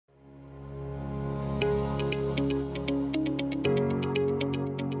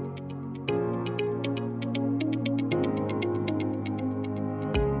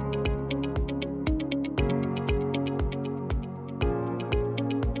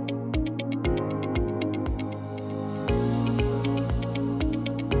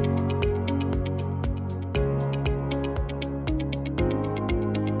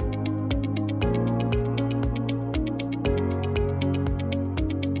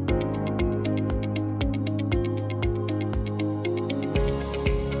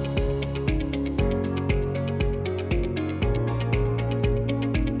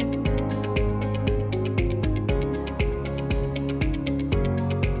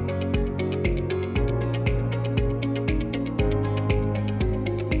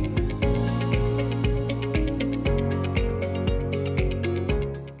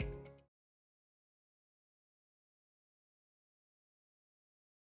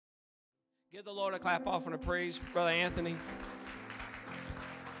Give the Lord a clap offering of praise, Brother Anthony.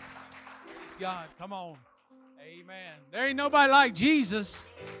 Praise God. Come on. Amen. There ain't nobody like Jesus.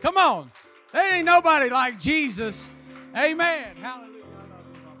 Come on. There ain't nobody like Jesus. Amen. Hallelujah. I love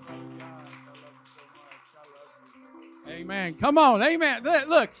you, my brother. God, I love you so much. I love you. Amen. Come on. Amen.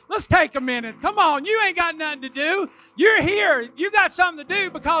 Look, let's take a minute. Come on. You ain't got nothing to do. You're here. You got something to do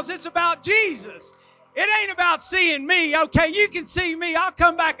because it's about Jesus. It ain't about seeing me. Okay, you can see me. I'll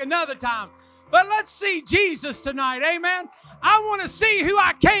come back another time. But let's see Jesus tonight. Amen. I want to see who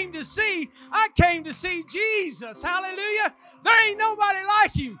I came to see. I came to see Jesus. Hallelujah. There ain't nobody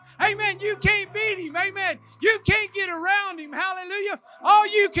like him. Amen. You can't beat him. Amen. You can't get around him. Hallelujah. All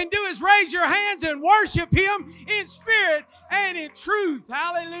you can do is raise your hands and worship him in spirit and in truth.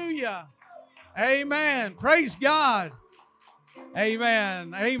 Hallelujah. Amen. Praise God.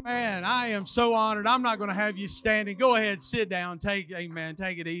 Amen. Amen. I am so honored. I'm not going to have you standing. Go ahead, sit down. Take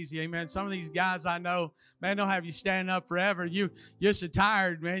it easy. Amen. Some of these guys I know, man, they'll have you standing up forever. You're so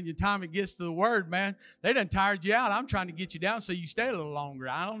tired, man. Your time it gets to the word, man. They done tired you out. I'm trying to get you down so you stay a little longer.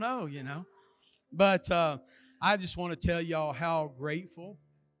 I don't know, But I just want to tell y'all how grateful.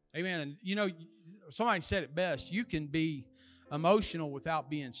 Amen. And somebody said it best. You can be emotional without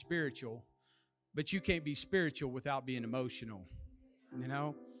being spiritual, but you can't be spiritual without being emotional.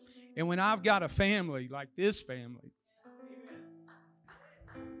 And when I've got a family like this family,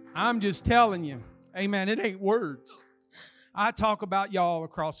 I'm just telling you, amen, it ain't words. I talk about y'all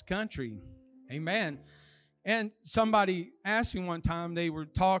across the country, amen. And somebody asked me one time, they were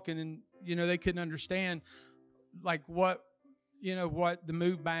talking and, they couldn't understand like what the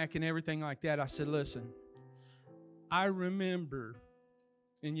move back and everything like that. I said, listen, I remember,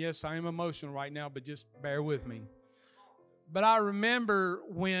 and yes, I am emotional right now, but just bear with me. But I remember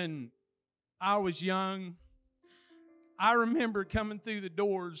when I was young, I remember coming through the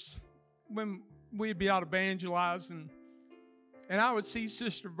doors when we'd be out evangelizing, and I would see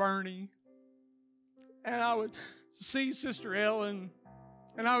Sister Bernie, and I would see Sister Ellen,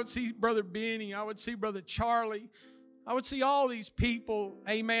 and I would see Brother Benny, I would see Brother Charlie, I would see all these people,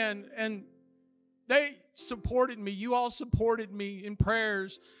 amen, and they supported me. You all supported me in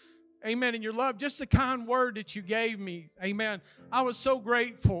prayers. Amen. And your love, just the kind word that you gave me. Amen. I was so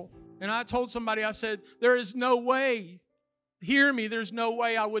grateful. And I told somebody, I said, there is no way, hear me, there's no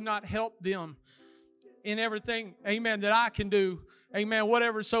way I would not help them in everything, amen, that I can do. Amen.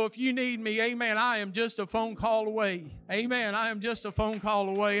 Whatever. So if you need me, amen, I am just a phone call away. Amen. I am just a phone call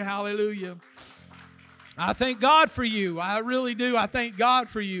away. Hallelujah. I thank God for you. I really do. I thank God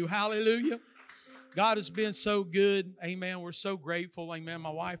for you. Hallelujah. God has been so good. Amen. We're so grateful. Amen. My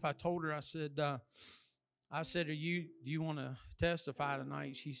wife, I told her, I said, do you want to testify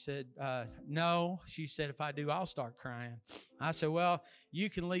tonight? She said, no. She said, if I do, I'll start crying. I said, well, you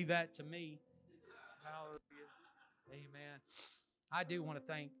can leave that to me. Hallelujah. Amen. I do want to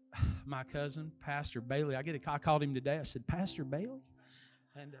thank my cousin, Pastor Bailey. I called him today. I said, Pastor Bailey?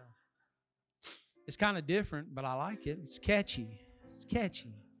 And it's kind of different, but I like it. It's catchy. It's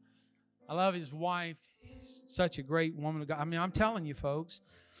catchy. I love his wife. He's such a great woman of God. I mean, I'm telling you, folks,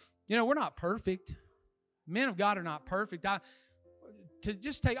 we're not perfect. Men of God are not perfect. I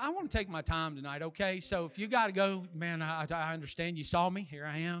want to take my time tonight, okay? So if you got to go, man, I understand. You saw me. Here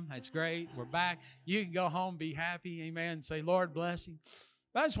I am. That's great. We're back. You can go home, be happy, amen, and say, Lord, bless him.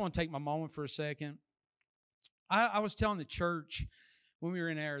 But I just want to take my moment for a second. I was telling the church when we were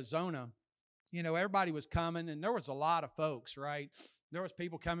in Arizona, everybody was coming, and there was a lot of folks, right? There was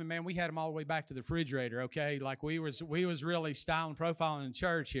people coming, man. We had them all the way back to the refrigerator, okay? Like we was really styling, profiling in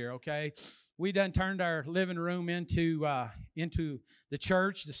church here, okay? We done turned our living room into the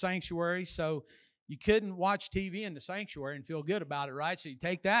church, the sanctuary. So you couldn't watch TV in the sanctuary and feel good about it, right? So you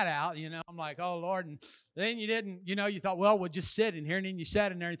take that out, I'm like, oh Lord. And then you didn't, you thought, well, we'll just sit in here. And then you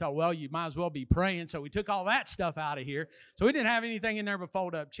sat in there and you thought, well, you might as well be praying. So we took all that stuff out of here. So we didn't have anything in there but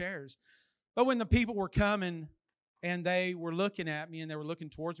fold up chairs. But when the people were coming, and they were looking at me, and they were looking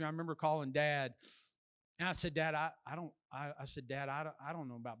towards me. I remember calling Dad, and I said, Dad, I don't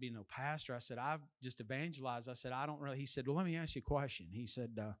know about being no pastor. I said, I've just evangelized. I said, I don't really. He said, well, let me ask you a question. He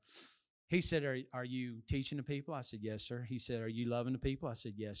said, are you teaching the people? I said, yes, sir. He said, are you loving the people? I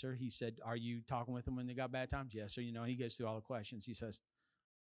said, yes, sir. He said, are you talking with them when they got bad times? Yes, sir. He goes through all the questions. He says,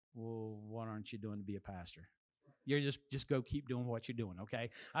 well, what aren't you doing to be a pastor? You're just go keep doing what you're doing, okay?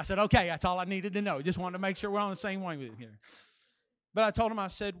 I said, okay, that's all I needed to know. Just wanted to make sure we're on the same wavelength here. But I told him, I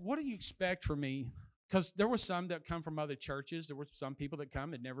said, what do you expect from me? Because there were some that come from other churches. There were some people that come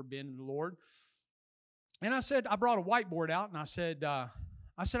that never been in the Lord. And I said, I brought a whiteboard out, and I said, I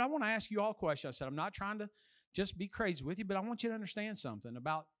want to ask you all questions. I said, I'm not trying to just be crazy with you, but I want you to understand something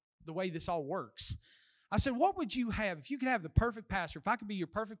about the way this all works. I said, what would you have? If you could have the perfect pastor, if I could be your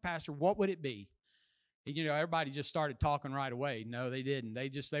perfect pastor, what would it be? And, everybody just started talking right away. No, they didn't.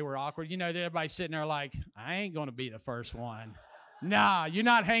 They were awkward. Everybody's sitting there like, I ain't going to be the first one. Nah, you're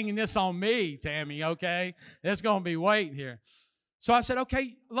not hanging this on me, Tammy, okay? It's going to be waiting here. So I said,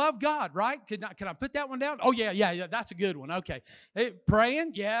 okay, love God, right? Can I put that one down? Oh, yeah, that's a good one. Okay.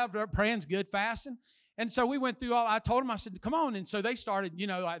 Praying, yeah, praying's good. Fasting. And so we went through I told them, I said, come on. And so they started,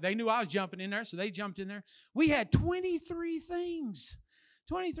 they knew I was jumping in there, so they jumped in there. We had 23 things.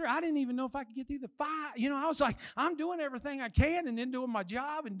 23. I didn't even know if I could get through the 5. I was like, I'm doing everything I can and then doing my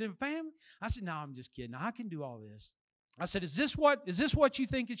job and doing family. I said, no, I'm just kidding. I can do all this. I said, is this what you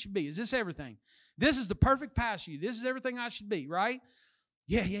think it should be? Is this everything? This is the perfect pass you. This is everything I should be, right?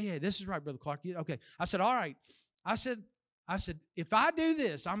 Yeah. This is right, Brother Clark. Yeah, okay. I said, all right. I said, if I do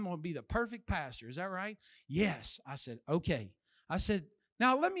this, I'm going to be the perfect pastor. Is that right? Yes. I said, okay. I said,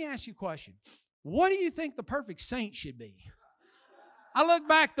 now let me ask you a question. What do you think the perfect saint should be? I looked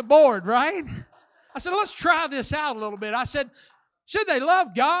back at the board, right? I said, let's try this out a little bit. I said, should they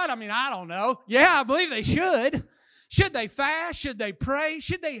love God? I mean, I don't know. Yeah, I believe they should. Should they fast? Should they pray?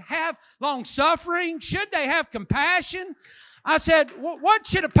 Should they have long suffering? Should they have compassion? I said, what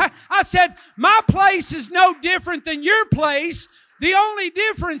should I said, my place is no different than your place. The only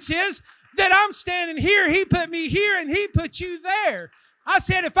difference is that I'm standing here, He put me here, and He put you there. I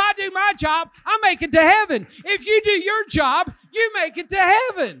said, if I do my job, I make it to heaven. If you do your job, you make it to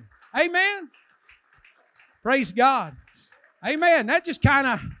heaven. Amen? Praise God. Amen. That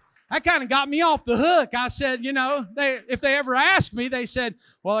kind of got me off the hook. I said, if they ever asked me, they said,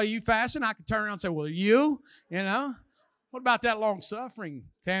 well, are you fasting? I could turn around and say, well, you? What about that long suffering?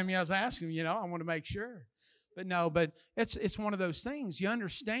 Tammy, I was asking, I want to make sure. But it's one of those things. You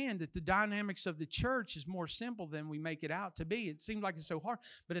understand that the dynamics of the church is more simple than we make it out to be. It seems like it's so hard,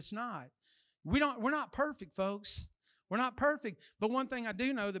 but it's not. We're not perfect, folks. We're not perfect. But one thing I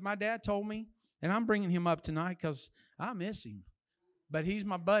do know that my dad told me, and I'm bringing him up tonight because I miss him. But he's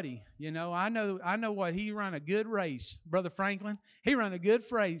my buddy. I know what he run a good race, Brother Franklin. He run a good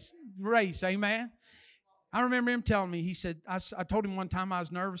race. Amen. I remember him telling me, he said, I told him one time I was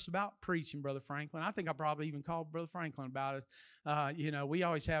nervous about preaching, Brother Franklin. I think I probably even called Brother Franklin about it. We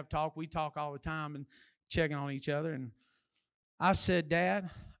always have talk. We talk all the time and checking on each other. And I said, Dad,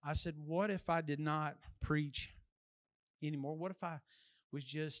 what if I did not preach anymore? What if I was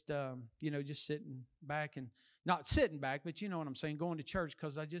just, just sitting back and not sitting back, but you know what I'm saying, going to church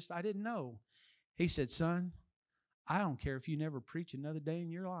because I didn't know. He said, son, I don't care if you never preach another day in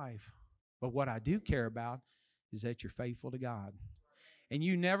your life. But what I do care about is that you're faithful to God. And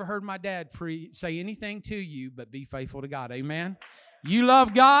you never heard my dad say anything to you but be faithful to God. Amen? You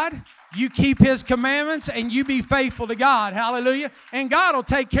love God, you keep His commandments, and you be faithful to God. Hallelujah. And God will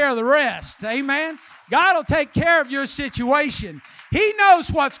take care of the rest. Amen? God will take care of your situation. He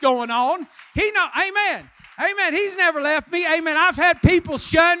knows what's going on. Amen. Amen. He's never left me. Amen. I've had people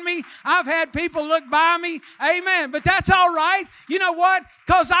shun me. I've had people look by me. Amen. But that's all right. You know what?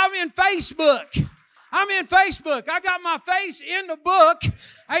 Because I'm in Facebook. I got my face in the book.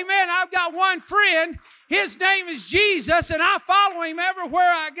 Amen. I've got one friend. His name is Jesus, and I follow Him everywhere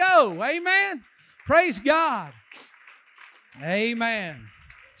I go. Amen. Praise God. Amen.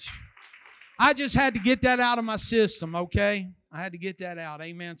 I just had to get that out of my system, okay? I had to get that out.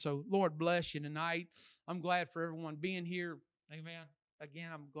 Amen. So, Lord bless you tonight. I'm glad for everyone being here. Amen. Again,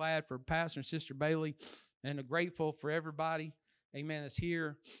 I'm glad for Pastor and Sister Bailey, and I'm grateful for everybody. Amen. That's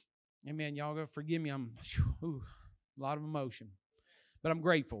here. Amen. Y'all gotta forgive me. A lot of emotion, but I'm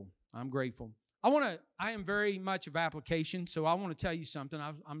grateful. I am very much of application, so I want to tell you something.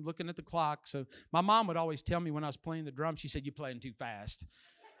 I'm looking at the clock. So my mom would always tell me when I was playing the drums, she said, "You're playing too fast.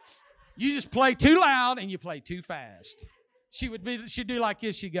 You just play too loud and you play too fast." She'd do like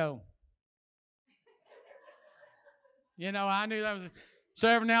this. She'd go. I knew that was. So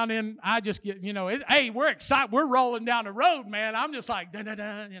every now and then, I just get, hey, we're excited. We're rolling down the road, man. I'm just like,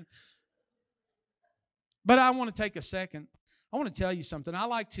 da-da-da. But I want to take a second. I want to tell you something. I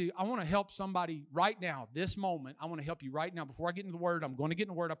want to help somebody right now, this moment. I want to help you right now. Before I get into the Word, I'm going to get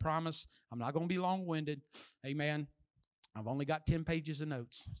in the Word, I promise. I'm not going to be long-winded. Amen. I've only got 10 pages of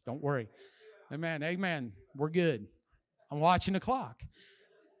notes. Don't worry. Amen. Amen. We're good. I'm watching the clock.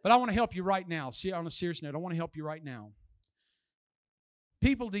 But I want to help you right now. See, on a serious note, I want to help you right now.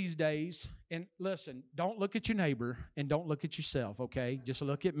 People these days, and listen, don't look at your neighbor and don't look at yourself, okay? Just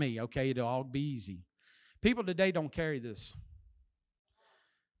look at me, okay? It'll all be easy. People today don't carry this.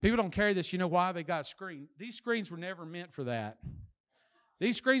 People don't carry this. You know why? They got screens. These screens were never meant for that.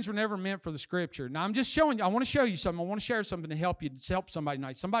 These screens were never meant for the Scripture. Now, I'm just showing you. I want to show you something. I want to share something to help you, to help somebody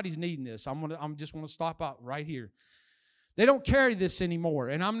tonight. Somebody's needing this. I just want to stop out right here. They don't carry this anymore,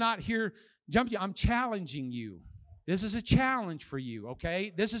 and I'm not here jumping. I'm challenging you. This is a challenge for you,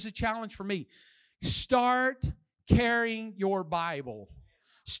 okay? This is a challenge for me. Start carrying your Bible.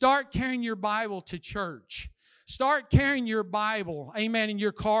 Start carrying your Bible to church. Start carrying your Bible, amen, in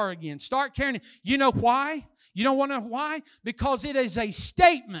your car again. Start carrying it. You know why? You don't want to know why? Because it is a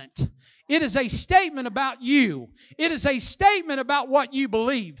statement. It is a statement about you. It is a statement about what you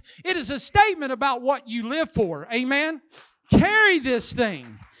believe. It is a statement about what you live for. Amen? Carry this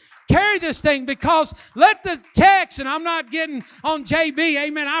thing. Carry this thing, because let the text, and I'm not getting on JB,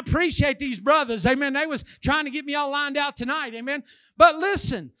 amen. I appreciate these brothers, amen. They was trying to get me all lined out tonight, amen. But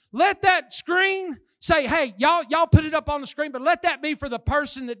listen, let that screen say, hey, y'all put it up on the screen, but let that be for the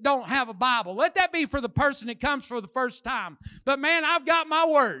person that don't have a Bible. Let that be for the person that comes for the first time. But man, I've got my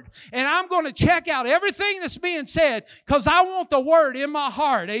Word, and I'm going to check out everything that's being said, because I want the Word in my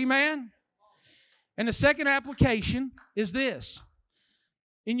heart, amen. And the second application is this.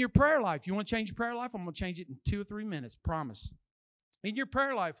 In your prayer life, you want to change your prayer life? I'm going to change it in 2 or 3 minutes, promise. In your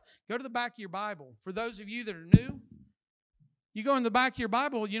prayer life, go to the back of your Bible. For those of you that are new, you go in the back of your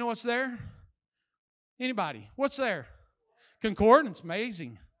Bible, you know what's there? Anybody? What's there? Concordance.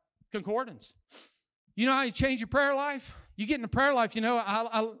 Amazing. Concordance. You know how you change your prayer life? You get in a prayer life, you know,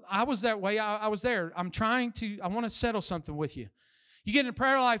 I was that way. I was there. I want to settle something with you. You get in a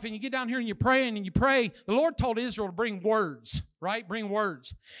prayer life and you get down here and you're praying and you pray. The Lord told Israel to bring words, right? Bring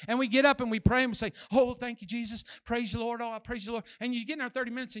words. And we get up and we pray and we say, oh, thank you, Jesus. Praise the Lord. Oh, I praise the Lord. And you get in there 30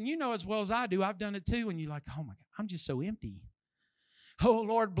 minutes and you know as well as I do, I've done it too. And you're like, oh my God, I'm just so empty. Oh,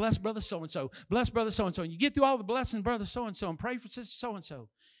 Lord, bless brother so-and-so. Bless brother so-and-so. And you get through all the blessing, brother so-and-so, and pray for sister so-and-so.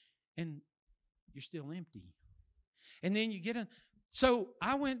 And you're still empty. And then you get in. So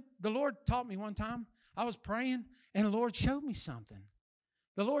the Lord taught me one time. I was praying and the Lord showed me something.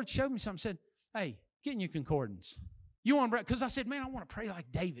 The Lord showed me something, said, hey, get in your concordance. You want to pray? Because I said, man, I want to pray like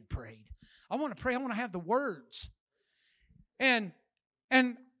David prayed. I want to pray. I want to have the words. And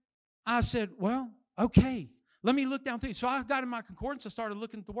I said, well, okay, let me look down through. So I got in my concordance. I started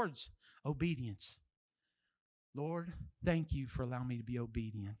looking at the words. Obedience. Lord, thank you for allowing me to be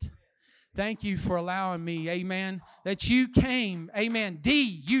obedient. Thank you for allowing me, amen, that you came, amen. D,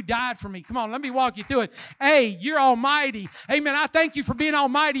 you died for me. Come on, let me walk you through it. A, you're almighty. Amen, I thank you for being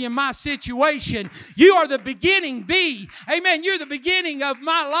almighty in my situation. You are the beginning. B, amen, you're the beginning of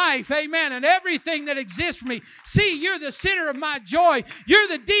my life, amen, and everything that exists for me. C, you're the center of my joy. You're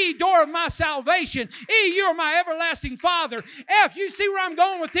the D, door of my salvation. E, you're my everlasting Father. F, you see where I'm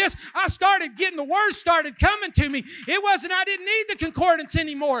going with this? I started getting the words started coming to me. It wasn't, I didn't need the concordance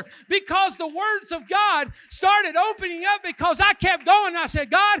anymore, because the words of God started opening up, because I kept going and I said,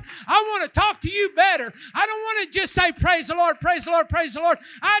 God, I want to talk to you better. I don't want to just say praise the Lord, praise the Lord, praise the Lord.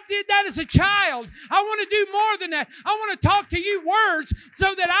 I did that as a child. I want to do more than that. I want to talk to you words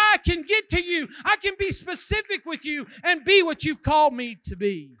so that I can get to you. I can be specific with you and be what you've called me to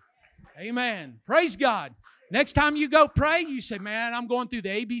be. Amen. Praise God. Next time you go pray, you say, man, I'm going through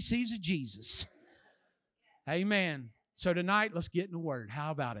the ABCs of Jesus. Amen. So tonight, let's get in the Word.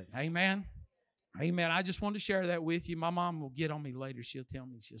 How about it? Amen? Amen. I just wanted to share that with you. My mom will get on me later. She'll tell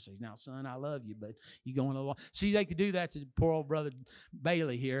me, she'll say, now, son, I love you, but you going along. See, they could do that to poor old Brother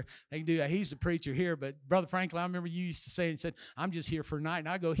Bailey here. They can do that. He's the preacher here, but Brother Franklin, I remember you used to say, and said, I'm just here for a night. And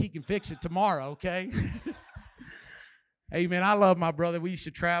I go, he can fix it tomorrow, okay? Amen. I love my brother. We used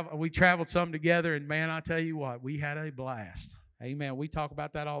to travel. We traveled some together, and man, I tell you what, we had a blast. Amen. We talk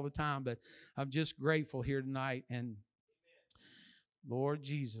about that all the time, but I'm just grateful here tonight. And Lord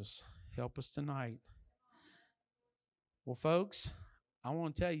Jesus, help us tonight. Well, folks, I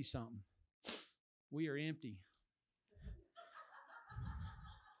want to tell you something. We are empty.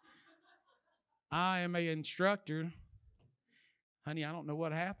 I am an instructor. Honey, I don't know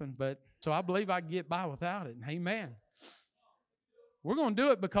what happened, but so I believe I can get by without it. Amen. We're going to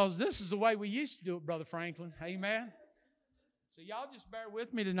do it because this is the way we used to do it, Brother Franklin. Amen. So y'all just bear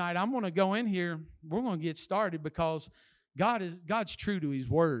with me tonight. I'm going to go in here. We're going to get started because God's true to His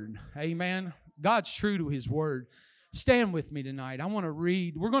Word. Amen. God's true to His Word. Stand with me tonight. I want to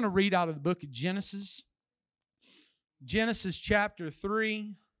read. We're going to read out of the book of Genesis. Genesis chapter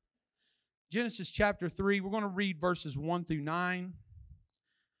 3. Genesis chapter 3. We're going to read verses 1 through 9.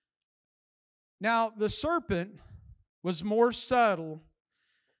 Now, the serpent was more subtle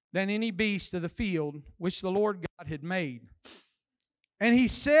than any beast of the field which the Lord God had made. And he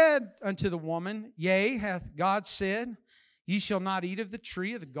said unto the woman, Yea, hath God said, Ye shall not eat of the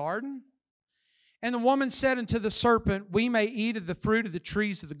tree of the garden? And the woman said unto the serpent, We may eat of the fruit of the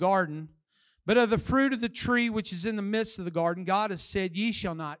trees of the garden, but of the fruit of the tree which is in the midst of the garden, God has said, Ye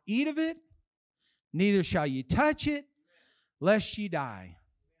shall not eat of it, neither shall ye touch it, lest ye die.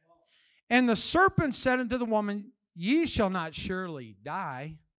 And the serpent said unto the woman, Ye shall not surely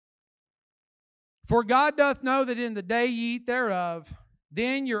die. For God doth know that in the day ye eat thereof,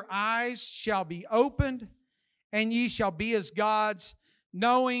 then your eyes shall be opened, and ye shall be as gods,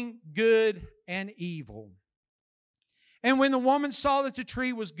 knowing good and evil. And when the woman saw that the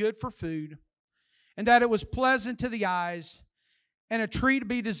tree was good for food, and that it was pleasant to the eyes, and a tree to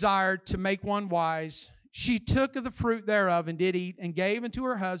be desired to make one wise, she took of the fruit thereof and did eat, and gave unto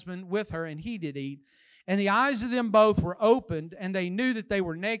her husband with her, and he did eat. And the eyes of them both were opened, and they knew that they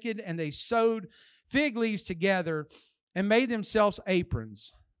were naked, and they sewed fig leaves together and made themselves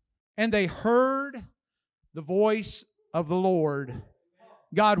aprons. And they heard the voice of the Lord,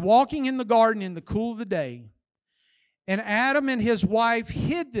 God walking in the garden in the cool of the day. And Adam and his wife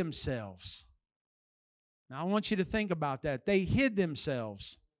hid themselves. Now I want you to think about that. They hid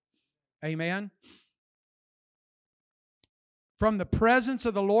themselves. Amen. From the presence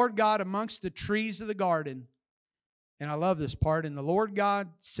of the Lord God amongst the trees of the garden. And I love this part. And the Lord God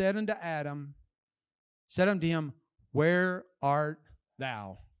said unto Adam, said unto him, Where art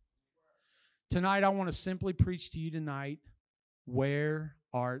thou? Tonight I want to simply preach to you tonight, where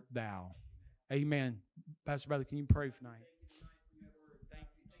art thou? Amen. Pastor Brother, can you pray tonight? Thank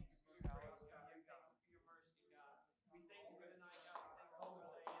you, Jesus.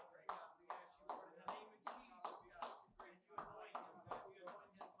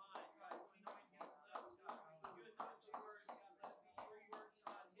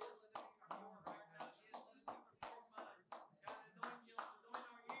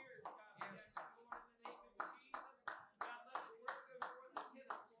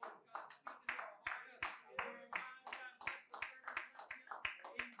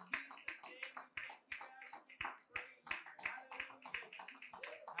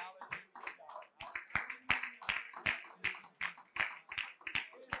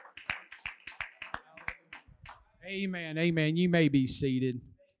 Amen. Amen. You may be seated.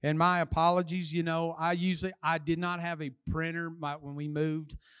 And my apologies, I did not have a printer when we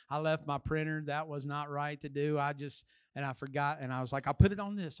moved. I left my printer. That was not right to do. I forgot, and I was like, I'll put it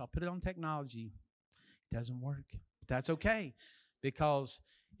on this. I'll put it on technology. It doesn't work. But that's okay, because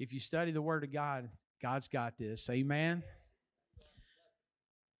if you study the Word of God, God's got this. Amen.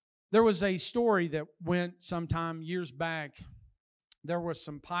 There was a story that went sometime years back. There were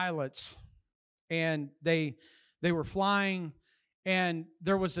some pilots, and they were flying, and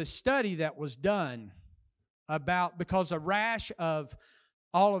there was a study that was done because a rash of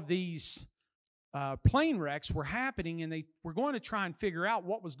all of these plane wrecks were happening, and they were going to try and figure out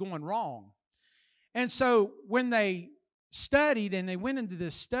what was going wrong. And so when they studied and they went into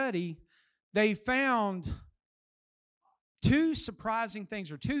this study, they found two surprising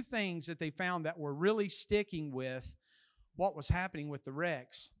things, or two things that they found that were really sticking with what was happening with the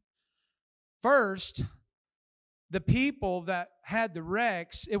wrecks. First, the people that had the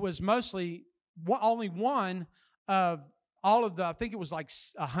wrecks, it was mostly only one of all of the, I think it was like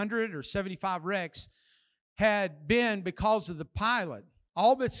 100 or 75 wrecks, had been because of the pilot,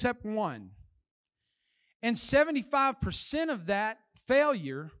 all but except one. And 75% of that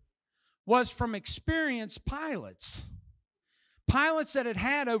failure was from experienced pilots. Pilots that had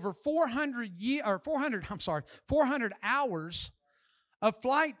had over 400 hours of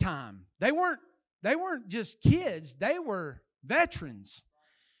flight time. They weren't just kids, they were veterans.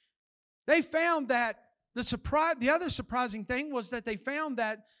 They found that the other surprising thing was that they found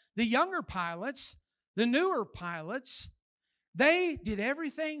that the younger pilots, the newer pilots, they did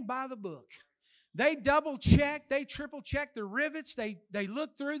everything by the book. They double-checked, they triple-checked the rivets, they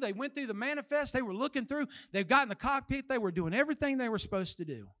looked through, they went through the manifest, they were looking through, they got in the cockpit, they were doing everything they were supposed to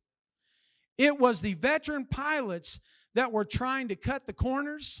do. It was the veteran pilots that were trying to cut the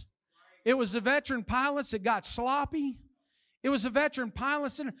corners. It was the veteran pilots that got sloppy. It was the veteran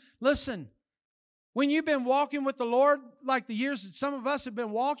pilots. And listen, when you've been walking with the Lord like the years that some of us have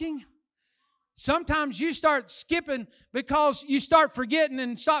been walking, sometimes you start skipping because you start forgetting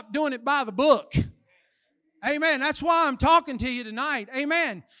and stop doing it by the book. Amen. That's why I'm talking to you tonight.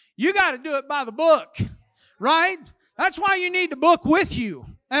 Amen. You got to do it by the book, right? That's why you need the book with you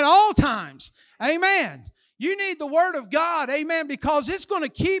at all times. Amen. You need the Word of God. Amen. Because it's going to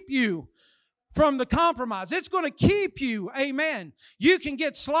keep you from the compromise. It's going to keep you. Amen. You can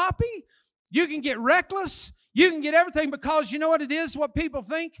get sloppy. You can get reckless. You can get everything because you know what it is, what people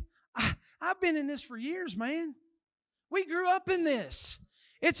think? I've been in this for years, man. We grew up in this.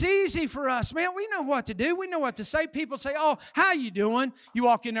 It's easy for us, man. We know what to do. We know what to say. People say, oh, how you doing? You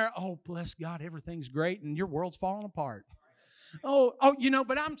walk in there, oh, bless God, everything's great, and your world's falling apart. Oh,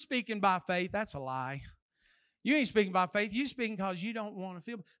 but I'm speaking by faith. That's a lie. You ain't speaking by faith. You're speaking because you don't want to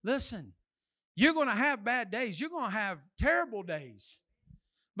feel. Listen, you're going to have bad days. You're going to have terrible days.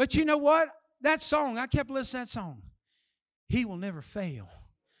 But you know what? That song, I kept listening to that song. He will never fail.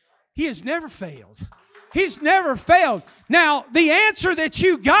 He has never failed. He's never failed. Now, the answer that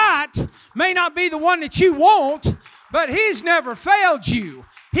you got may not be the one that you want, but He's never failed you.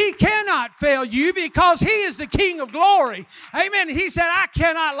 He cannot fail you because He is the King of glory. Amen. He said, I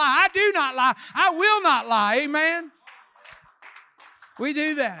cannot lie. I do not lie. I will not lie. Amen. We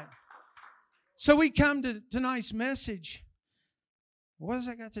do that. So we come to tonight's message. What does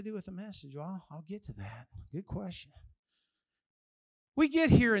that got to do with the message? Well, I'll get to that. Good question. We get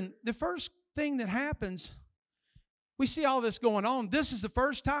here, and the first thing that happens, we see all this going on. This is the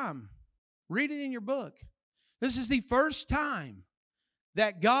first time. Read it in your book. This is the first time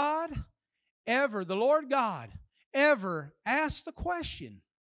that the Lord God, ever asked the question.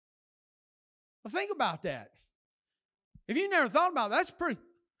 Well, think about that. If you never thought about it, that's pretty.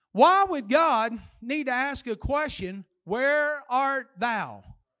 Why would God need to ask a question, where art thou?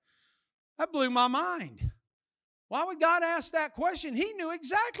 That blew my mind. Why would God ask that question? He knew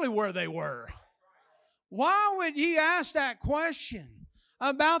exactly where they were. Why would He ask that question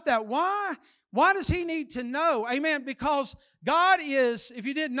about that? Why does He need to know? Amen. Because God is, if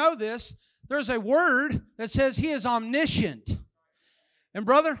you didn't know this, there's a word that says He is omniscient. And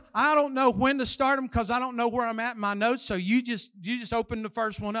brother, I don't know when to start them because I don't know where I'm at in my notes, so you just open the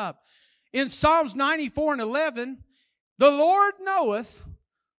first one up. In Psalms 94:11, the Lord knoweth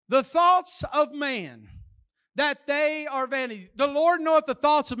the thoughts of man, that they are vanity. The Lord knoweth the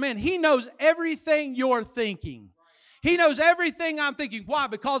thoughts of men. He knows everything you're thinking. He knows everything I'm thinking. Why?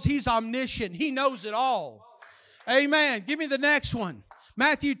 Because He's omniscient. He knows it all. Amen. Give me the next one.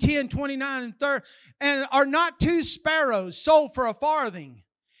 Matthew 10:29 and 30. And are not two sparrows sold for a farthing,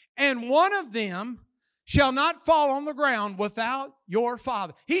 and one of them shall not fall on the ground without your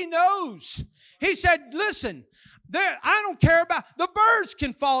Father. He knows. He said, listen, I don't care about, the birds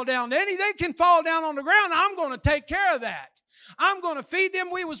can fall down. They can fall down on the ground. I'm going to take care of that. I'm going to feed them.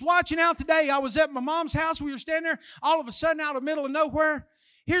 We was watching out today. I was at my mom's house. We were standing there. All of a sudden, out of the middle of nowhere,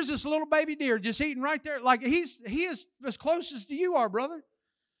 here's this little baby deer just eating right there. Like he is as close as you are, brother.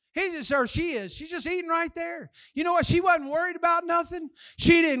 She is. She's just eating right there. You know what? She wasn't worried about nothing.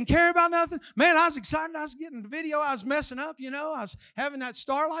 She didn't care about nothing. Man, I was excited. I was getting the video. I was messing up, I was having that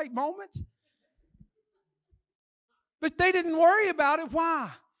starlight moment. But they didn't worry about it.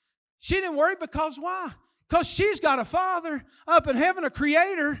 Why? She didn't worry because why? Because she's got a Father up in heaven, a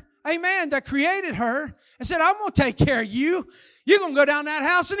Creator, amen, that created her and said, I'm going to take care of you. You're going to go down that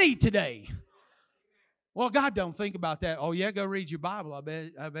house and eat today. Well, God don't think about that. Oh, yeah, go read your Bible.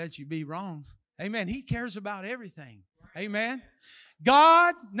 I bet you'd be wrong. Amen. He cares about everything. Amen.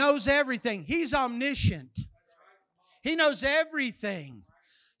 God knows everything. He's omniscient. He knows everything.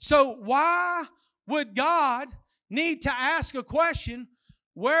 So why would God need to ask a question,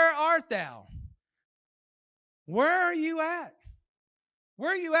 where art thou? Where are you at?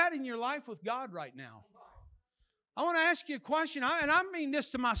 Where are you at in your life with God right now? I want to ask you a question, and I mean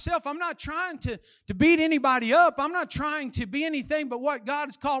this to myself. I'm not trying to beat anybody up. I'm not trying to be anything but what God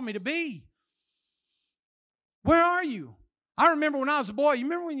has called me to be. Where are you? I remember when I was a boy. You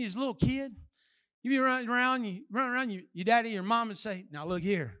remember when you was a little kid? You'd be running around, your daddy, your mom would say, now look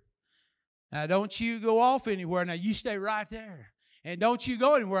here. Now don't you go off anywhere. Now you stay right there. And don't you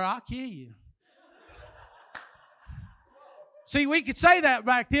go anywhere. I'll kill you. See, we could say that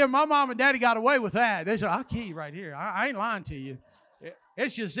back then. My mom and daddy got away with that. They said, I'll kill you right here. I ain't lying to you.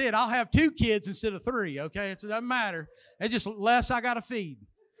 It's just it. I'll have 2 kids instead of 3, okay? It doesn't matter. It's just less I got to feed.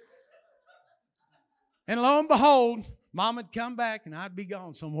 And lo and behold, Mom would come back and I'd be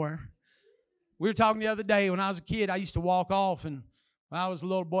gone somewhere. We were talking the other day when I was a kid, I used to walk off. And when I was a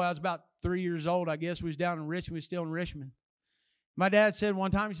little boy, I was about 3 years old, I guess. We was down in Richmond. We was still in Richmond. My dad said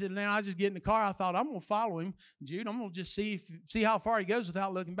one time, he said, man, I just get in the car. I thought, I'm going to follow him. Jude, I'm going to just see how far he goes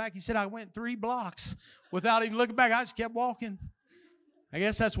without looking back. He said, I went 3 blocks without even looking back. I just kept walking. I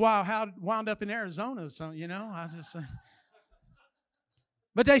guess that's why I wound up in Arizona. So, I was just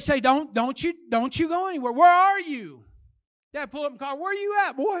but they say, don't you go anywhere. Where are you? Dad, pull up in the car. Where are you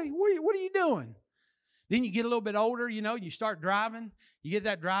at, boy? What are you doing? Then you get a little bit older, you start driving. You get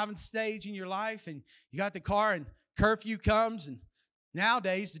that driving stage in your life, and you got the car, and curfew comes, and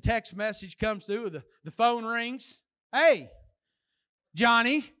nowadays the text message comes through, the phone rings. Hey,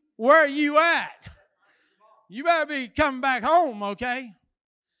 Johnny, where are you at? You better be coming back home, okay?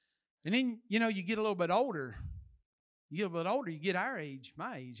 And then, you get a little bit older. You get a little bit older, you get our age,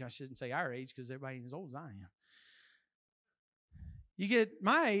 my age. I shouldn't say our age because everybody ain't as old as I am. You get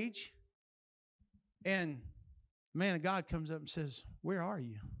my age, and the man of God comes up and says, where are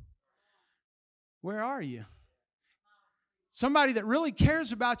you? Where are you? Somebody that really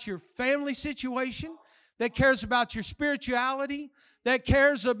cares about your family situation, that cares about your spirituality, that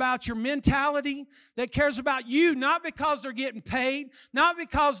cares about your mentality, that cares about you, not because they're getting paid, not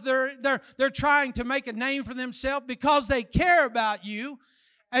because they're trying to make a name for themselves, because they care about you,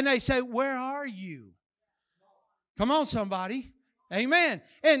 and they say, where are you? Come on, somebody. Amen.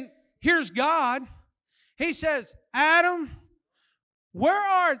 And here's God. He says, Adam, where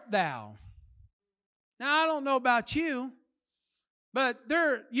art thou? Now, I don't know about you, but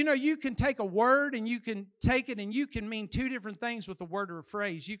you can take a word and you can take it and you can mean two different things with a word or a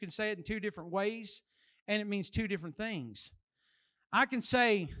phrase. You can say it in two different ways, and it means two different things. I can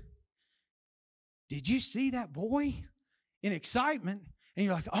say, did you see that boy? In excitement. And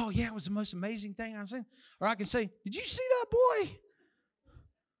you're like, oh, yeah, it was the most amazing thing I've seen. Or I can say, did you see that boy?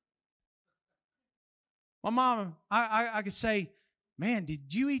 My mom, I could say, man,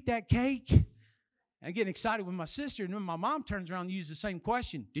 did you eat that cake? And I get excited with my sister, and then my mom turns around and uses the same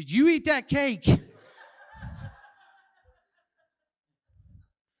question. Did you eat that cake?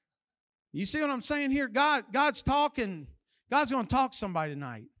 You see what I'm saying here? God's talking. God's going to talk to somebody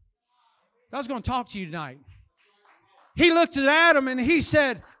tonight. God's going to talk to you tonight. He looked at Adam and he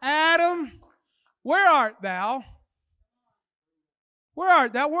said, Adam, where art thou? Where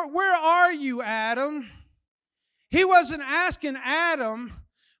art thou? Where are you, Adam? He wasn't asking Adam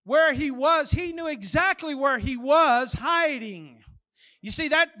where he was. He knew exactly where he was hiding. You see,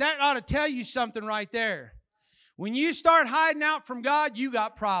 that ought to tell you something right there. When you start hiding out from God, you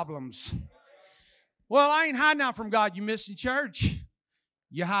got problems. Well, I ain't hiding out from God. You missing church.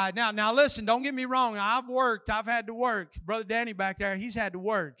 You hiding out. Now listen, don't get me wrong. I've had to work. Brother Danny back there, he's had to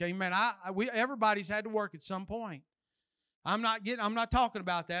work. Amen. Everybody's had to work at some point. I'm not talking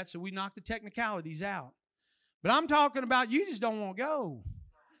about that, so we knock the technicalities out. But I'm talking about you just don't want to go.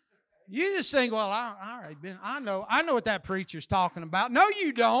 You just think, well, I know what that preacher's talking about. No,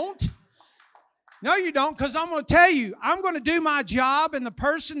 you don't. No, you don't, because I'm going to tell you, I'm going to do my job, and the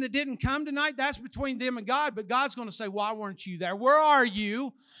person that didn't come tonight, that's between them and God, but God's going to say, why weren't you there? Where are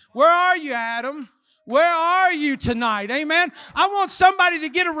you? Where are you, Adam? Where are you tonight? Amen. I want somebody to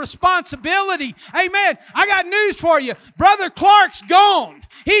get a responsibility. Amen. I got news for you. Brother Clark's gone.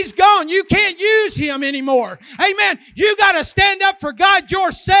 He's gone. You can't use him anymore. Amen. You got to stand up for God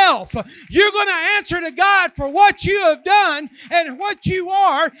yourself. You're going to answer to God for what you have done and what you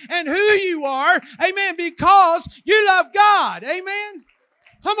are and who you are. Amen. Because you love God. Amen.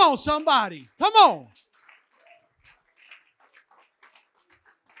 Come on, somebody. Come on.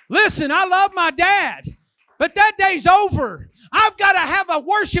 Listen, I love my dad, but that day's over. I've got to have a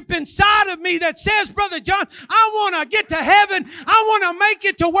worship inside of me that says, Brother John, I want to get to heaven. I want to make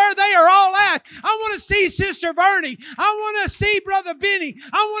it to where they are all at. I want to see Sister Vernie. I want to see Brother Benny.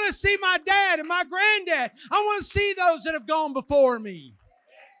 I want to see my dad and my granddad. I want to see those that have gone before me.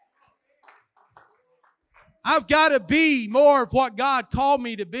 I've got to be more of what God called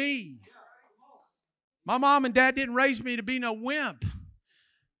me to be. My mom and dad didn't raise me to be no wimp.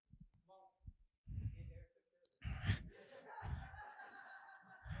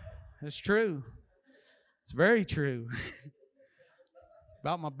 It's true. It's very true.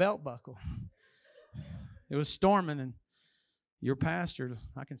 About my belt buckle. It was storming, and your pastor,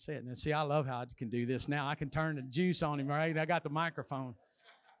 I can say it now. See, I love how I can do this now. I can turn the juice on him, right? I got the microphone.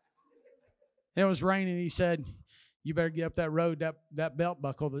 It was raining. He said, you better get up that road, that belt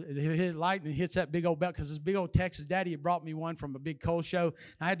buckle. It hit lightning, hits that big old belt, because this big old Texas daddy had brought me one from a big coal show.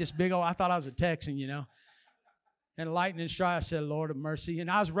 I had this big old, I thought I was a Texan, you know. And lightning strike, I said, Lord of mercy.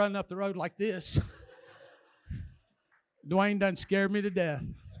 And I was running up the road like this. Dwayne done scared me to death.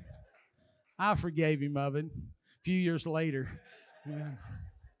 I forgave him of it a few years later. Amen.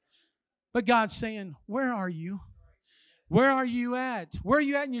 But God's saying, where are you? Where are you at? Where are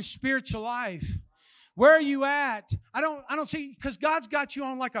you at in your spiritual life? Where are you at? I don't see, because God's got you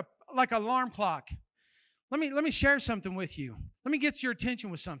on like an alarm clock. Let me share something with you. Let me get your attention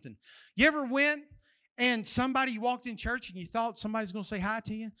with something. You ever went and you walked in church and you thought somebody's going to say hi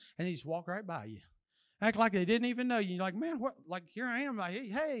to you, and they just walk right by you? Act like they didn't even know you. You're like, man, what? Like, here I am, like,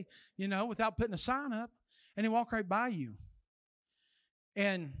 hey, you know, without putting a sign up, and they walk right by you.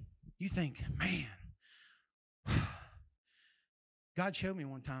 And you think, man, God showed me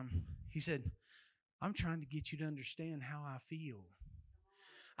one time. He said, I'm trying to get you to understand how I feel.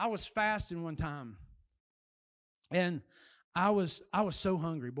 I was fasting one time, and I was so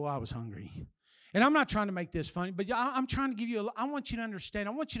hungry. Boy, I was hungry. And I'm not trying to make this funny, but I'm trying to give you I want you to understand.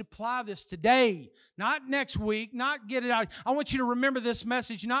 I want you to apply this today, not next week, not get it out. I want you to remember this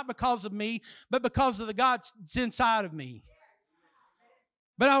message, not because of me, but because of the God that's inside of me.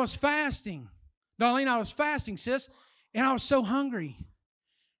 But I was fasting. Darlene, I was fasting, sis, and I was so hungry.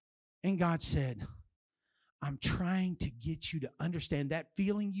 And God said, I'm trying to get you to understand that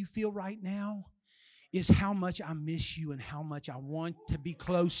feeling you feel right now is how much I miss you and how much I want to be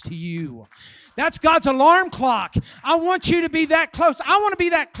close to you. That's God's alarm clock. I want you to be that close. I want to be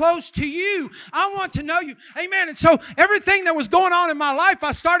that close to you. I want to know you. Amen. And so everything that was going on in my life,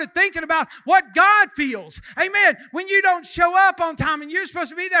 I started thinking about what God feels. Amen. When you don't show up on time and you're supposed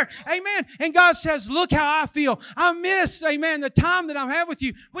to be there. Amen. And God says, look how I feel. I miss, amen, the time that I have with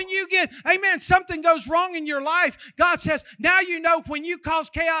you. When you get, amen, something goes wrong in your life, God says, now you know when you cause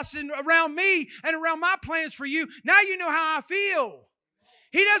chaos around me and around my plans for you, now you know how I feel.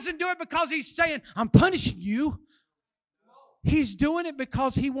 He doesn't do it because He's saying, I'm punishing you. He's doing it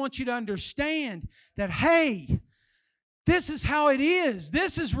because He wants you to understand that, hey, this is how it is.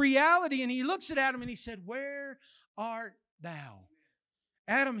 This is reality. And He looks at Adam and He said, where art thou?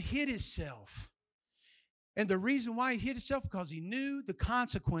 Adam hid himself. And the reason why he hid himself, because he knew the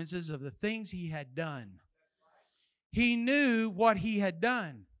consequences of the things he had done. He knew what he had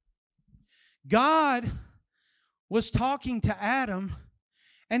done. God was talking to Adam,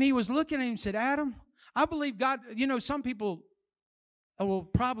 and He was looking at him and said, Adam, I believe God, some people will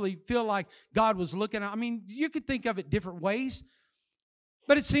probably feel like God was looking at, you could think of it different ways,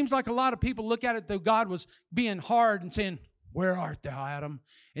 but it seems like a lot of people look at it though God was being hard and saying, where art thou, Adam?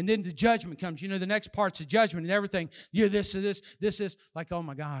 And then the judgment comes. The next part's the judgment and everything. You're this, like, oh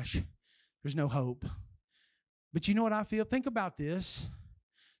my gosh, there's no hope. But you know what I feel? Think about this.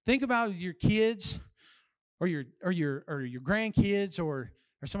 Think about your kids or your grandkids or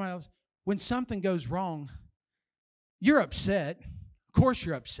somebody else. When something goes wrong, you're upset. Of course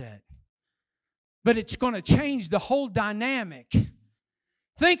you're upset. But it's going to change the whole dynamic.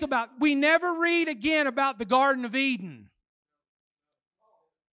 Think about, we never read again about the Garden of Eden.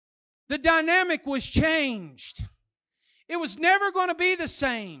 The dynamic was changed. It was never going to be the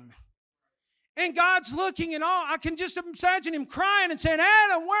same. And God's looking and all. I can just imagine Him crying and saying,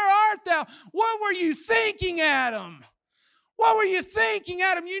 Adam, where art thou? What were you thinking, Adam? What were you thinking,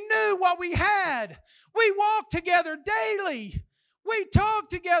 Adam? You knew what we had. We walked together daily. We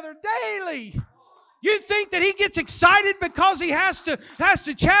talked together daily. You think that He gets excited because He has to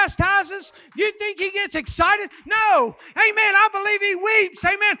chastise us? You think He gets excited? No. Amen. I believe He weeps.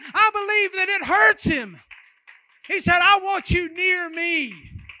 Amen. I believe that it hurts Him. He said, I want you near me.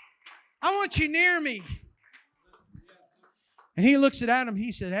 I want you near me. And He looks at Adam.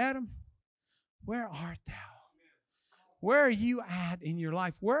 He said, Adam, where art thou? Where are you at in your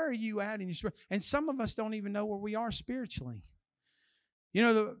life? Where are you at in your spirit? And some of us don't even know where we are spiritually.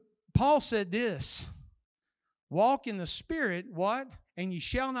 Paul said this, walk in the Spirit, what? And you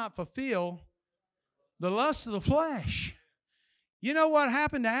shall not fulfill the lust of the flesh. You know what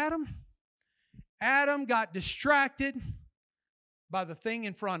happened to Adam? Adam got distracted by the thing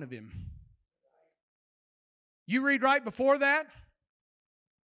in front of him. You read right before that.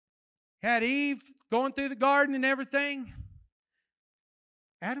 Had Eve going through the garden and everything.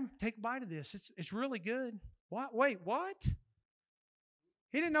 Adam, take a bite of this. It's really good. What? Wait, what?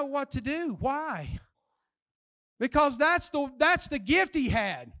 He didn't know what to do. Why? Because that's the gift he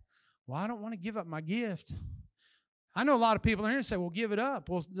had. Well, I don't want to give up my gift. I know a lot of people in here say, well, give it up.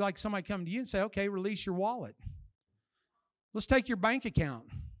 Well, like somebody come to you and say, okay, release your wallet. Let's take your bank account.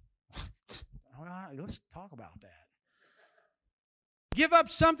 All right, let's talk about that. Give up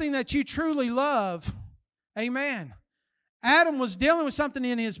something that you truly love. Amen. Adam was dealing with something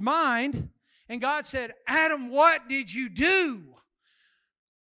in his mind, and God said, Adam, what did you do?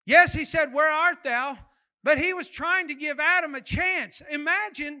 Yes, He said, where art thou? But He was trying to give Adam a chance.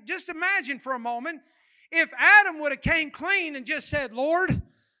 Just imagine for a moment, if Adam would have came clean and just said, Lord,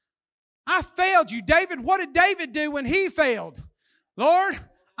 I failed you. David, what did David do when he failed? Lord,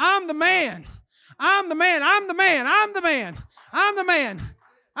 I'm the man. I'm the man. I'm the man. I'm the man. I'm the man.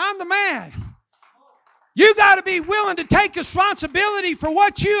 I'm the man. You got to be willing to take responsibility for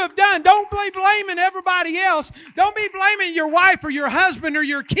what you have done. Don't be blaming everybody else. Don't be blaming your wife or your husband or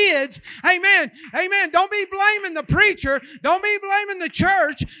your kids. Amen. Amen. Don't be blaming the preacher. Don't be blaming the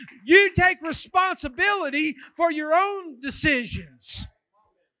church. You take responsibility for your own decisions.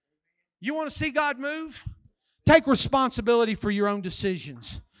 You want to see God move? Take responsibility for your own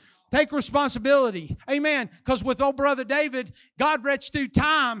decisions. Take responsibility. Amen. Because with old brother David, God reached through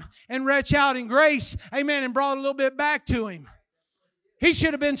time and reached out in grace. Amen. And brought a little bit back to him. He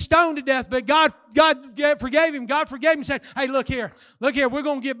should have been stoned to death, but God forgave him. God forgave him and said, hey, look here. We're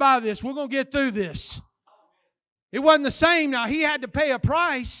going to get by this. We're going to get through this. It wasn't the same. Now, he had to pay a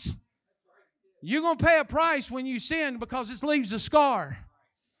price. You're going to pay a price when you sin because it leaves a scar.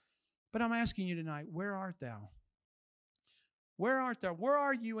 But I'm asking you tonight, where art thou? Where art thou? Where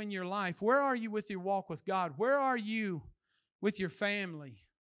are you in your life? Where are you with your walk with God? Where are you with your family?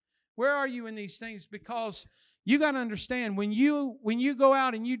 Where are you in these things? Because you got to understand, when you go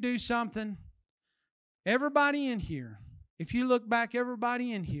out and you do something, everybody in here, if you look back,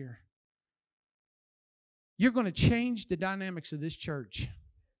 everybody in here, you're going to change the dynamics of this church.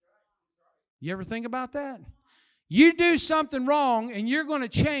 You ever think about that? You do something wrong and you're going to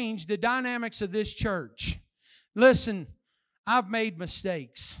change the dynamics of this church. Listen, I've made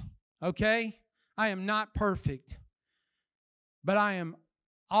mistakes, okay? I am not perfect, but I am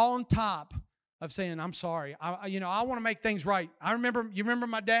on top of saying, I'm sorry. I want to make things right. You remember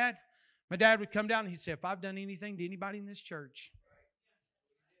my dad? My dad would come down and he'd say, if I've done anything to anybody in this church,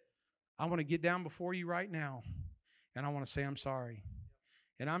 I want to get down before you right now and I want to say I'm sorry.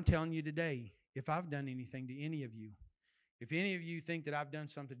 And I'm telling you today, if I've done anything to any of you, if any of you think that I've done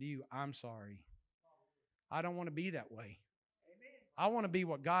something to you, I'm sorry. I don't want to be that way. I want to be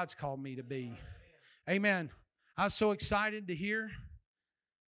what God's called me to be. Amen. I was so excited to hear.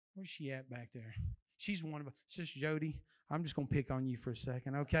 Where's she at back there? She's one of us. Sister Jody, I'm just going to pick on you for a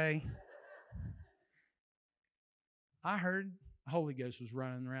second, okay? I heard the Holy Ghost was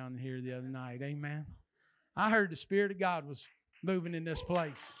running around here the other night. Amen. I heard the Spirit of God was moving in this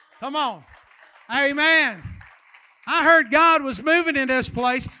place. Come on. Amen. I heard God was moving in this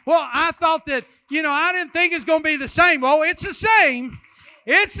place. Well, I thought that, I didn't think it's going to be the same. Well, it's the same.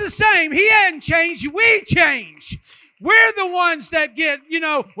 It's the same. He hadn't changed. We changed. We're the ones that get,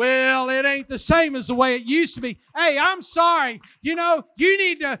 well, it ain't the same as the way it used to be. Hey, I'm sorry. You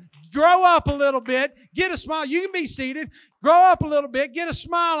need to grow up a little bit. Get a smile. You can be seated. Grow up a little bit. Get a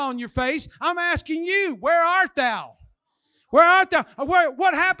smile on your face. I'm asking you, where art thou? Where art thou?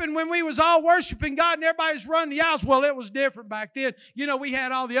 What happened when we was all worshiping God and everybody was running the aisles? Well, it was different back then. We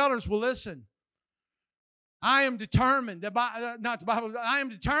had all the elders. Well, listen. I am determined. Not the Bible. I am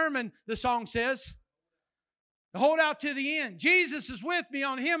determined, the song says, to hold out to the end. Jesus is with me.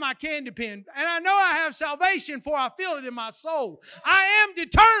 On Him I can depend. And I know I have salvation, for I feel it in my soul. I am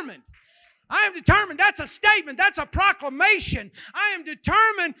determined. I am determined. That's a statement. That's a proclamation. I am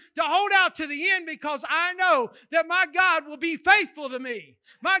determined to hold out to the end because I know that my God will be faithful to me.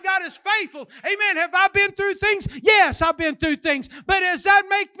 My God is faithful. Amen. Have I been through things? Yes, I've been through things. But does that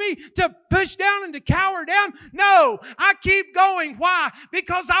make me to push down and to cower down? No. I keep going. Why?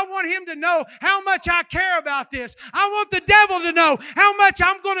 Because I want Him to know how much I care about this. I want the devil to know how much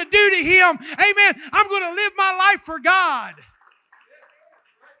I'm going to do to him. Amen. I'm going to live my life for God.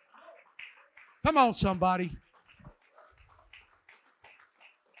 Come on, somebody.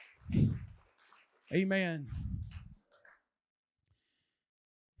 Amen.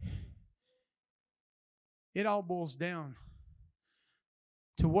 It all boils down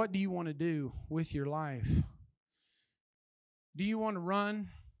to, what do you want to do with your life? Do you want to run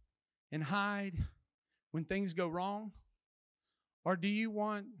and hide when things go wrong? Or do you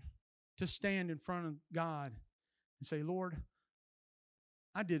want to stand in front of God and say, Lord,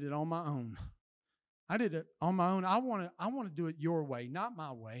 I did it on my own. I did it on my own. I want to do it your way, not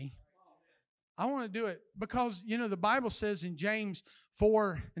my way. I want to do it because, the Bible says in James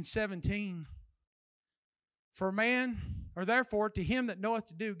 4:17, for man, or therefore to him that knoweth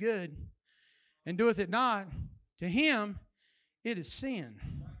to do good and doeth it not, to him it is sin.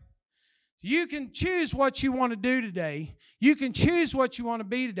 You can choose what you want to do today. You can choose what you want to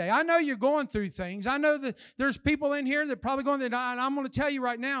be today. I know you're going through things. I know that there's people in here that are probably going through, and I'm going to tell you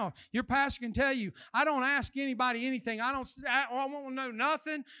right now, your pastor can tell you, I don't ask anybody anything. I want to know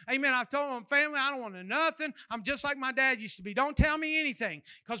nothing. Amen. I've told my family, I don't want to know nothing. I'm just like my dad used to be. Don't tell me anything.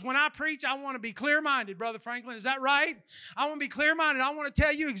 Because when I preach, I want to be clear-minded, Brother Franklin. Is that right? I want to be clear-minded. I want to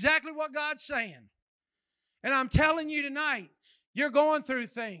tell you exactly what God's saying. And I'm telling you tonight, you're going through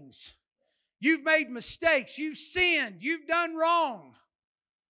things. You've made mistakes. You've sinned. You've done wrong.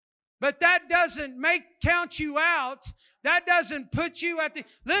 But that doesn't count you out. That doesn't put you at the...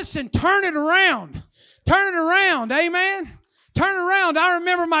 Listen, turn it around. Turn it around. Amen. Turn it around. I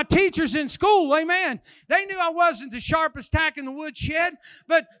remember my teachers in school. Amen. They knew I wasn't the sharpest tack in the woodshed,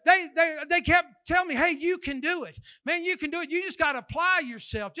 but they kept telling me, hey, you can do it. Man, you can do it. You just got to apply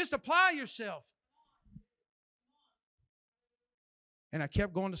yourself. Just apply yourself. And I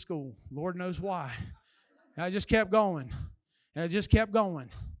kept going to school. Lord knows why. And I just kept going. And I just kept going.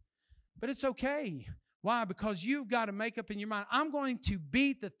 But it's okay. Why? Because you've got to make up in your mind, I'm going to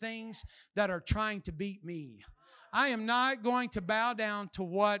beat the things that are trying to beat me. I am not going to bow down to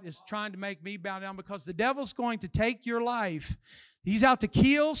what is trying to make me bow down, because the devil's going to take your life. He's out to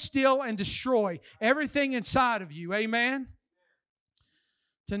kill, steal, and destroy everything inside of you. Amen?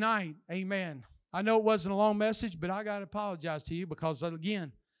 Tonight, amen. I know it wasn't a long message, but I got to apologize to you because,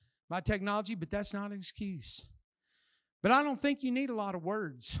 again, my technology, but that's not an excuse. But I don't think you need a lot of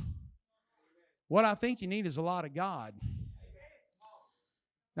words. What I think you need is a lot of God.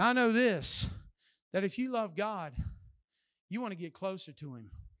 Now, I know this, that if you love God, you want to get closer to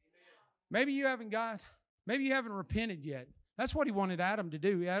Him. Maybe you haven't repented yet. That's what He wanted Adam to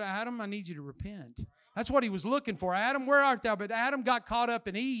do. Adam, I need you to repent. That's what He was looking for. Adam, where art thou? But Adam got caught up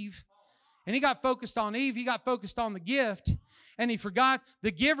in Eve, and he got focused on Eve. He got focused on the gift, and he forgot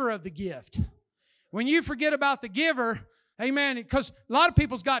the giver of the gift. When you forget about the giver, amen, because a lot of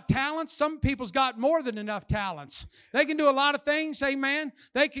people's got talents. Some people's got more than enough talents. They can do a lot of things, amen.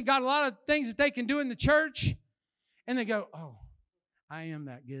 They got a lot of things that they can do in the church, and they go, oh, I am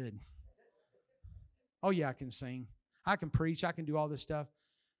that good. Oh, yeah, I can sing. I can preach. I can do all this stuff.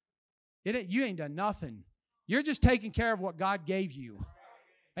 You ain't done nothing. You're just taking care of what God gave you.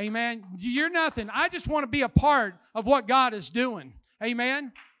 Amen. You're nothing. I just want to be a part of what God is doing.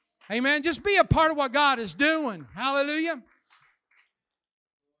 Amen. Amen. Just be a part of what God is doing. Hallelujah.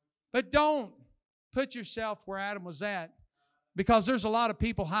 But don't put yourself where Adam was at, because there's a lot of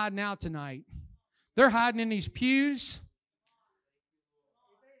people hiding out tonight. They're hiding in these pews.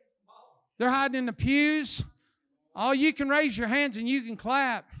 They're hiding in the pews. Oh, you can raise your hands and you can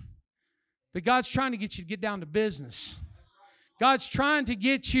clap. But God's trying to get you to get down to business. God's trying to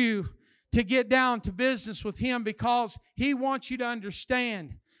get you to get down to business with Him, because He wants you to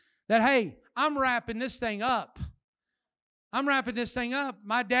understand that, hey, I'm wrapping this thing up. I'm wrapping this thing up.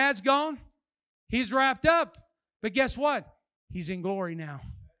 My dad's gone. He's wrapped up. But guess what? He's in glory now.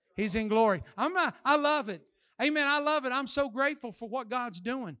 He's in glory. I love it. Amen. I love it. I'm so grateful for what God's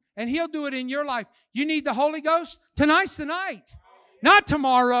doing. And He'll do it in your life. You need the Holy Ghost? Tonight's the night. Not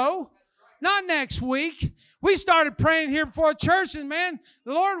tomorrow. Not next week. We started praying here before church, and man,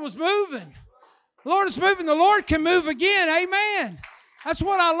 the Lord was moving. The Lord is moving. The Lord can move again. Amen. That's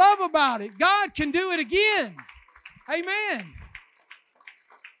what I love about it. God can do it again. Amen.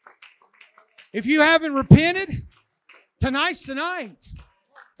 If you haven't repented, tonight's the night.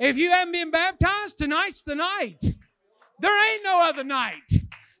 If you haven't been baptized, tonight's the night. There ain't no other night.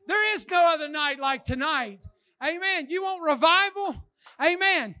 There is no other night like tonight. Amen. You want revival?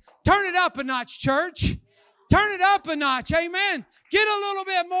 Amen. Turn it up a notch, church. Turn it up a notch. Amen. Get a little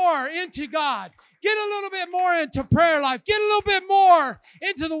bit more into God. Get a little bit more into prayer life. Get a little bit more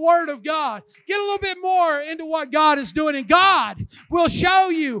into the Word of God. Get a little bit more into what God is doing. And God will show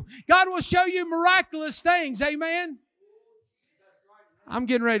you. God will show you miraculous things. Amen. I'm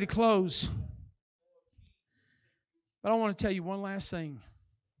getting ready to close. But I want to tell you one last thing.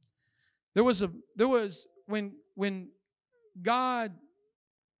 When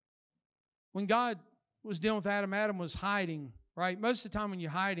God was dealing with Adam, Adam was hiding, right? Most of the time when you're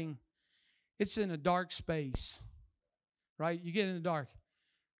hiding, it's in a dark space, right? You get in the dark.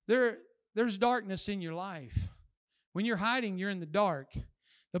 There's darkness in your life. When you're hiding, you're in the dark.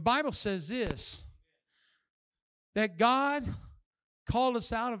 The Bible says this, that God called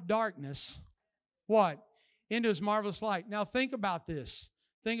us out of darkness, what? Into His marvelous light. Now think about this.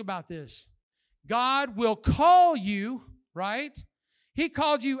 Think about this. God will call you, right? He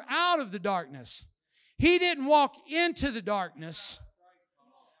called you out of the darkness. He didn't walk into the darkness.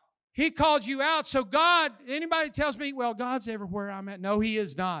 He called you out. So God, anybody tells me, well, God's everywhere I'm at. No, He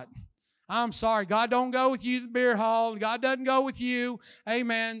is not. I'm sorry. God don't go with you to the beer hall. God doesn't go with you,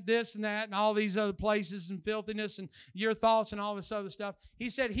 amen, this and that and all these other places and filthiness and your thoughts and all this other stuff. He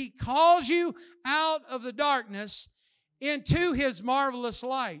said He calls you out of the darkness into His marvelous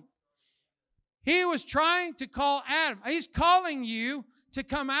light. He was trying to call Adam. He's calling you to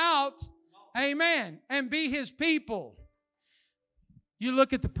come out, amen, and be His people. You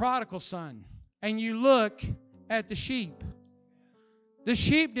look at the prodigal son and you look at the sheep. The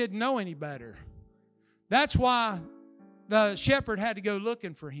sheep didn't know any better. That's why the shepherd had to go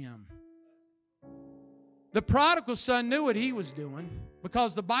looking for him. The prodigal son knew what he was doing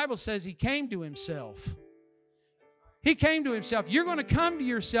because the Bible says he came to himself. He came to himself. You're going to come to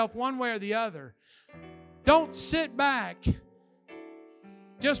yourself one way or the other. Don't sit back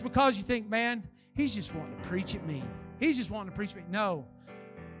just because you think, man, he's just wanting to preach at me. He's just wanting to preach at me. No,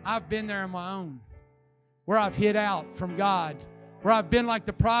 I've been there on my own where I've hid out from God where I've been like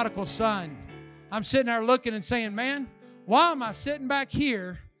the prodigal son. I'm sitting there looking and saying, man, why am I sitting back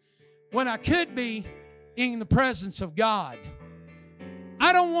here when I could be in the presence of God?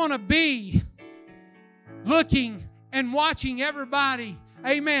 I don't want to be looking and watching everybody,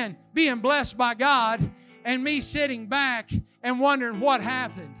 amen, being blessed by God, and me sitting back and wondering what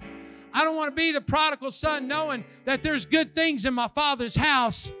happened. I don't want to be the prodigal son knowing that there's good things in my Father's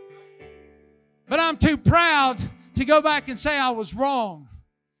house, but I'm too proud to go back and say I was wrong.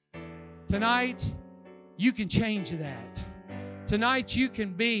 Tonight, you can change that. Tonight, you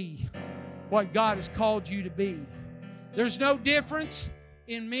can be what God has called you to be. There's no difference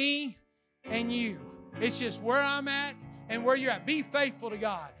in me and you. It's just where I'm at and where you're at. Be faithful to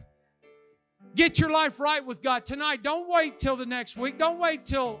God. Get your life right with God tonight. Don't wait till the next week. Don't wait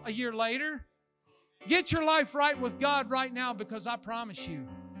till a year later. Get your life right with God right now, because I promise you,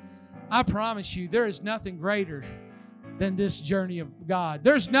 there is nothing greater than this journey of God.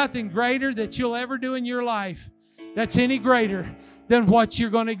 There's nothing greater that you'll ever do in your life that's any greater than what you're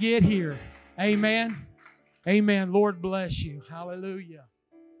going to get here. Amen. Amen. Lord bless you. Hallelujah.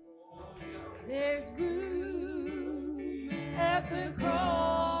 There's room at the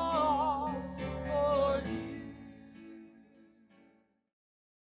cross.